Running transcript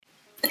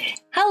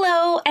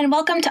and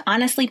welcome to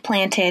Honestly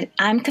Planted.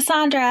 I'm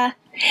Cassandra.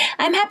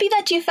 I'm happy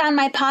that you found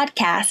my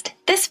podcast.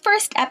 This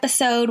first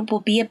episode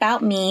will be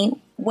about me,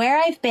 where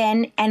I've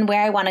been, and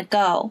where I want to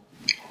go.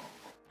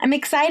 I'm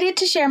excited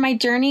to share my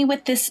journey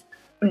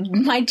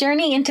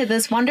into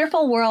this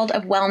wonderful world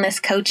of wellness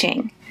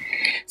coaching.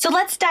 So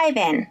let's dive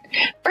in.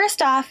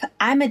 First off,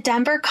 I'm a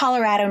Denver,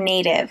 Colorado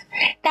native.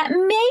 That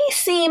may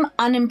seem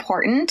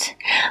unimportant,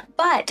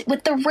 but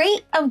with the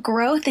rate of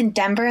growth in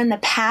Denver in the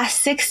past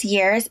 6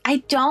 years, I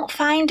don't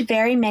find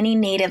very many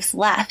natives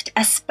left,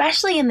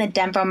 especially in the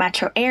Denver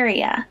metro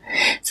area.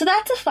 So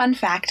that's a fun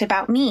fact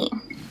about me.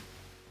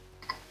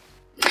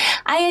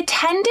 I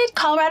attended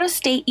Colorado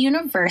State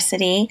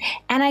University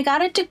and I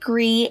got a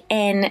degree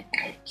in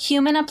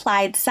human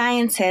applied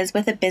sciences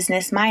with a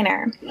business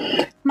minor.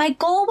 My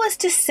goal was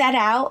to set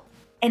out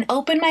and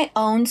open my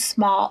own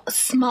small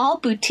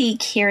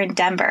boutique here in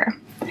Denver.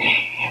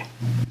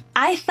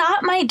 I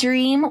thought my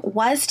dream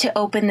was to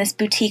open this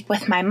boutique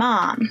with my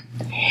mom.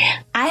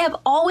 I have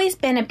always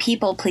been a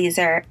people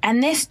pleaser,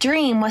 and this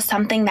dream was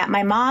something that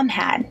my mom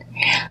had.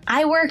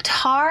 I worked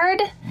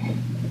hard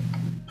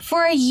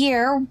for a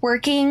year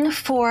working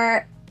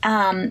for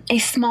a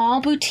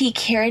small boutique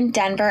here in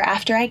Denver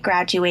after I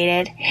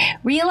graduated,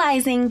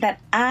 realizing that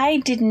I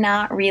did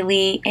not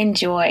really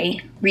enjoy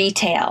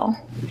retail.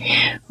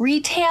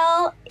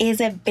 Retail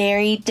is a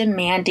very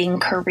demanding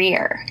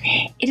career.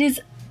 It is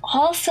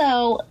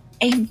also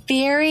a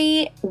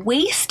very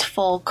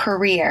wasteful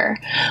career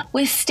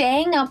with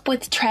staying up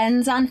with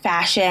trends on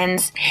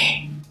fashions.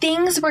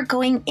 Things were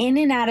going in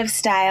and out of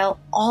style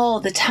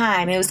all the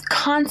time. It was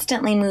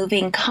constantly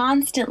moving,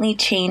 constantly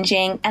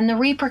changing, and the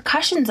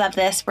repercussions of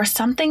this were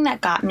something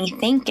that got me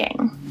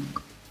thinking.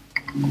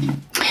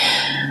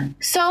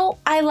 So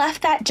I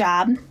left that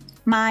job.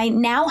 My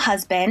now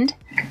husband,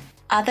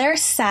 other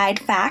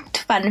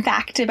fun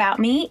fact about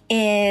me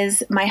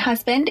is my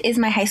husband is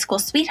my high school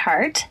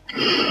sweetheart.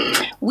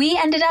 We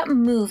ended up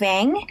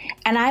moving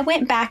and I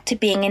went back to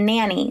being a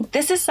nanny.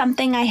 This is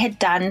something I had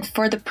done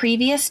for the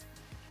previous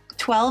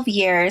 12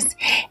 years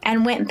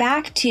and went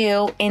back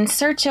to in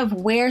search of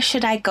where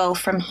should I go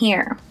from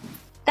here.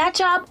 That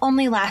job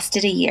only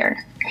lasted a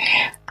year.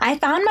 I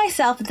found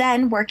myself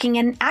then working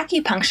in an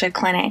acupuncture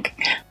clinic.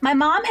 My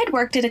mom had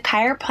worked at a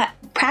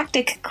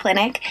chiropractic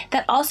clinic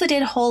that also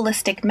did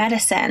holistic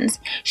medicines.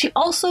 She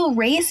also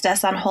raised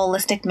us on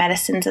holistic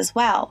medicines as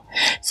well.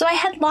 So I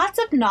had lots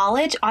of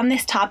knowledge on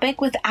this topic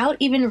without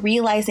even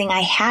realizing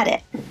I had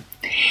it.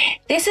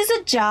 This is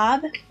a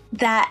job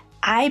that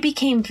I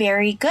became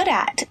very good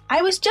at.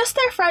 I was just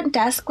their front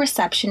desk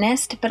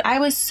receptionist, but I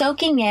was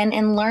soaking in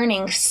and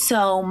learning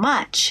so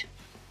much.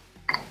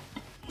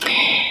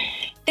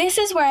 This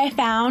is where I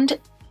found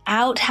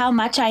out how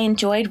much I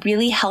enjoyed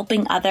really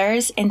helping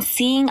others and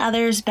seeing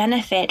others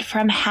benefit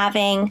from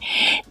having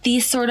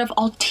these sort of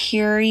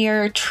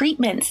ulterior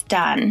treatments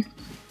done.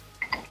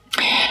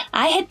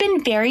 I had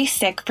been very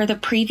sick for the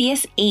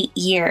previous 8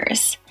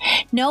 years.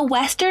 No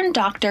Western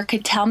doctor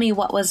could tell me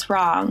what was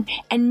wrong,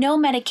 and no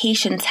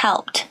medications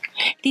helped.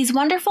 These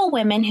wonderful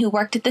women who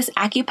worked at this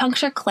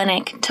acupuncture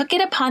clinic took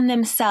it upon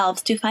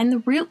themselves to find the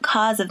root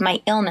cause of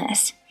my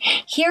illness.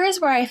 Here is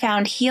where I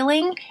found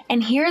healing,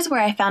 and here's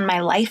where I found my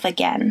life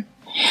again.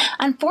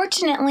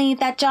 Unfortunately,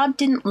 that job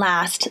didn't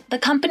last. The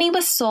company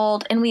was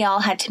sold, and we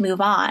all had to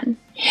move on.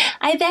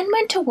 I then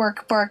went to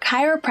work for a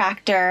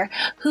chiropractor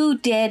who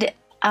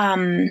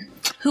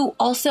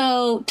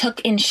also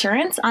took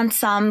insurance on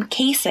some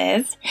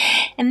cases.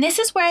 And this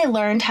is where I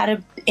learned how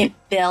to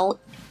bill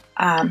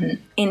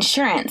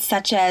insurance,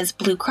 such as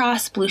Blue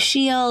Cross, Blue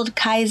Shield,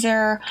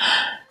 Kaiser.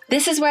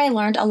 This is where I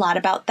learned a lot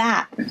about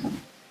that.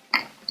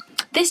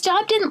 This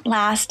job didn't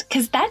last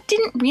because that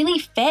didn't really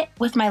fit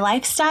with my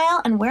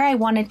lifestyle and where I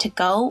wanted to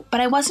go, but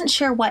I wasn't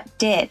sure what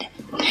did.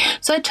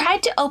 So I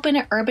tried to open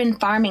an urban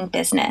farming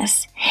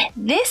business.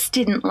 This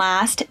didn't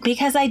last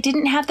because I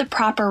didn't have the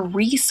proper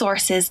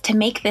resources to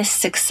make this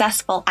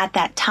successful at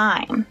that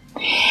time.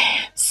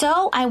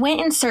 So I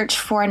went and searched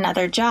for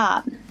another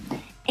job.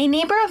 A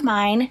neighbor of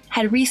mine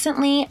had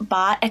recently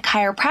bought a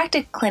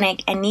chiropractic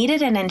clinic and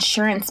needed an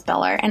insurance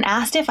biller and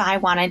asked if I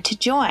wanted to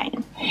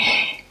join.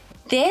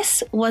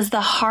 This was the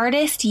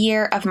hardest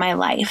year of my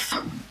life.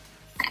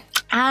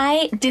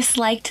 I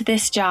disliked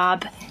this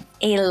job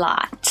a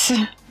lot.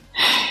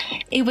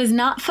 It was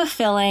not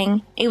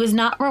fulfilling. It was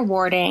not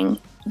rewarding.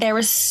 There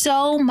was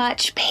so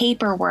much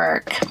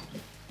paperwork.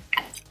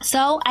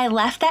 So I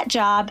left that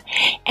job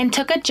and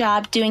took a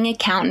job doing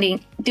accounting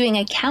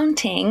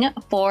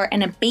for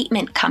an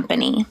abatement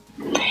company.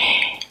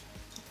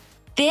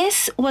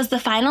 This was the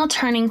final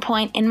turning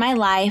point in my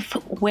life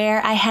where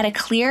I had a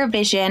clear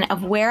vision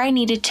of where I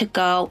needed to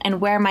go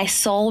and where my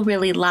soul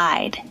really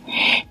lied.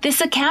 This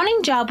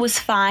accounting job was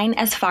fine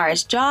as far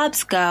as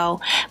jobs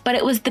go, but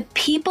it was the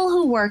people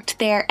who worked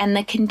there and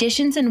the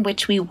conditions in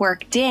which we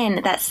worked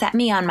in that set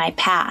me on my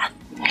path.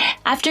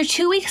 After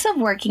 2 weeks of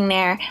working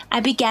there, I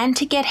began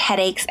to get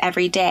headaches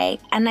every day,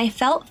 and I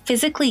felt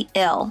physically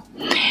ill.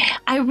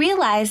 I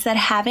realized that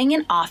having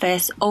an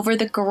office over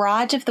the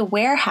garage of the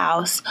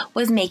warehouse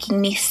was making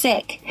me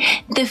sick.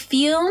 The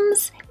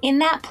fumes in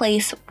that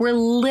place were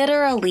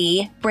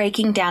literally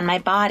breaking down my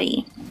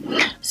body.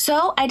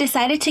 So I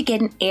decided to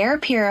get an air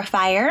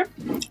purifier,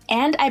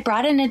 and I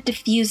brought in a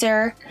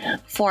diffuser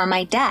for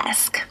my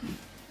desk.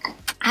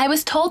 I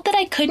was told that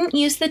I couldn't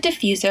use the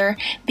diffuser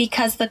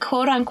because the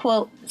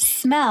quote-unquote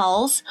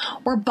smells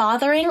were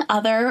bothering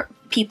other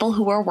people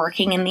who were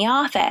working in the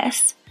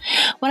office.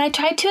 When I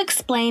tried to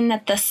explain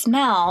that the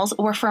smells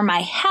were for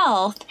my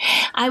health,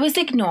 I was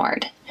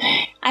ignored.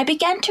 I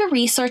began to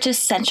research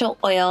essential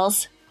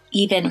oils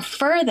even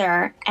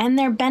further and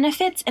their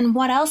benefits and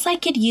what else I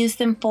could use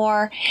them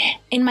for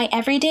in my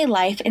everyday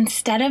life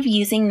instead of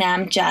using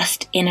them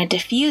just in a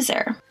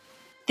diffuser.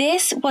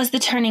 This was the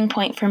turning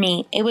point for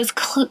me. It was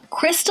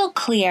crystal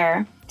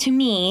clear to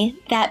me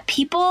that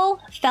people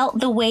felt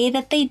the way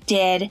that they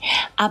did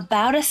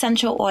about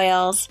essential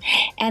oils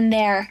and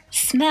their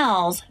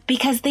smells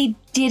because they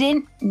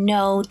didn't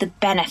know the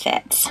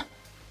benefits.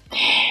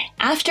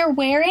 After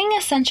wearing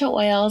essential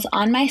oils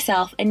on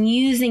myself and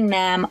using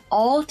them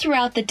all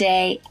throughout the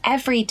day,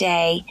 every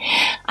day,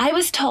 I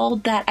was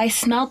told that I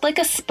smelled like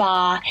a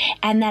spa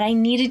and that I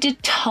needed to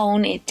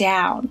tone it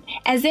down,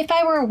 as if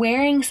I were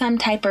wearing some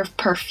type of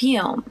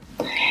perfume.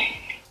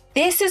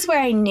 This is where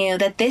I knew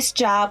that this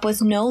job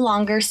was no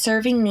longer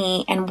serving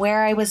me and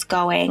where I was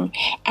going,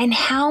 and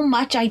how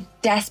much I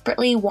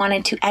desperately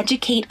wanted to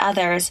educate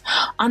others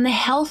on the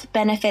health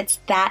benefits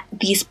that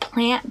these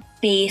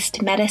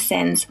plant-based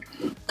medicines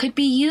could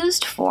be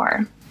used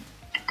for.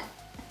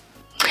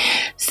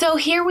 So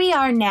here we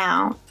are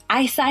now.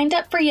 I signed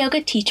up for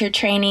yoga teacher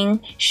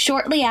training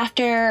shortly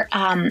after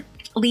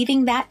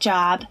leaving that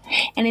job,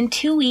 and in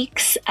 2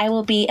 weeks, I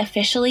will be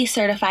officially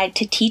certified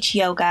to teach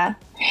yoga.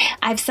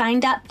 I've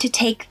signed up to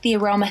take the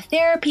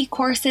aromatherapy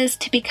courses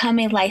to become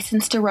a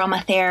licensed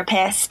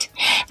aromatherapist,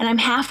 and I'm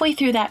halfway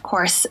through that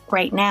course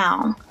right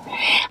now.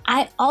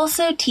 I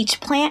also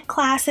teach plant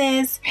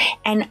classes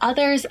and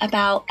others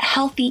about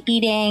healthy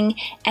eating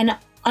and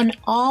an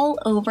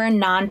all-over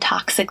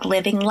non-toxic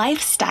living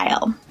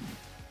lifestyle.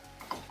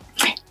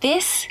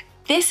 This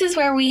is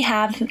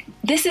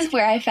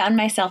where I found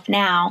myself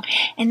now,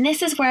 and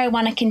this is where I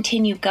want to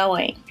continue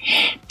going.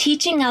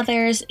 Teaching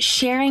others,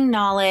 sharing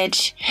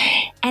knowledge,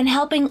 and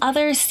helping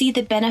others see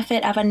the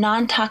benefit of a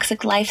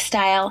non-toxic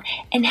lifestyle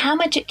and how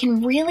much it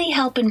can really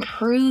help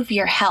improve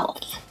your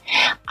health.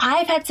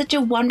 I've had such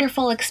a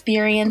wonderful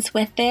experience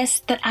with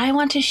this that I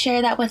want to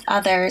share that with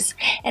others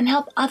and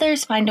help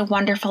others find a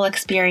wonderful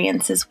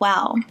experience as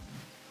well.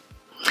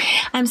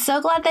 I'm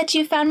so glad that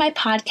you found my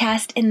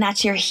podcast and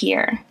that you're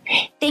here.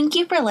 Thank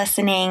you for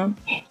listening.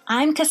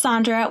 I'm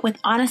Cassandra with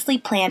Honestly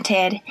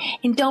Planted,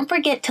 and don't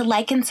forget to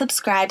like and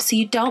subscribe so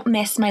you don't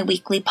miss my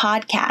weekly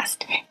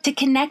podcast. To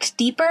connect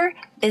deeper,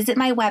 visit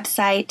my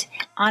website,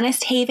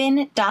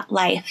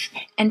 honesthaven.life.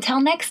 Until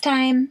next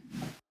time.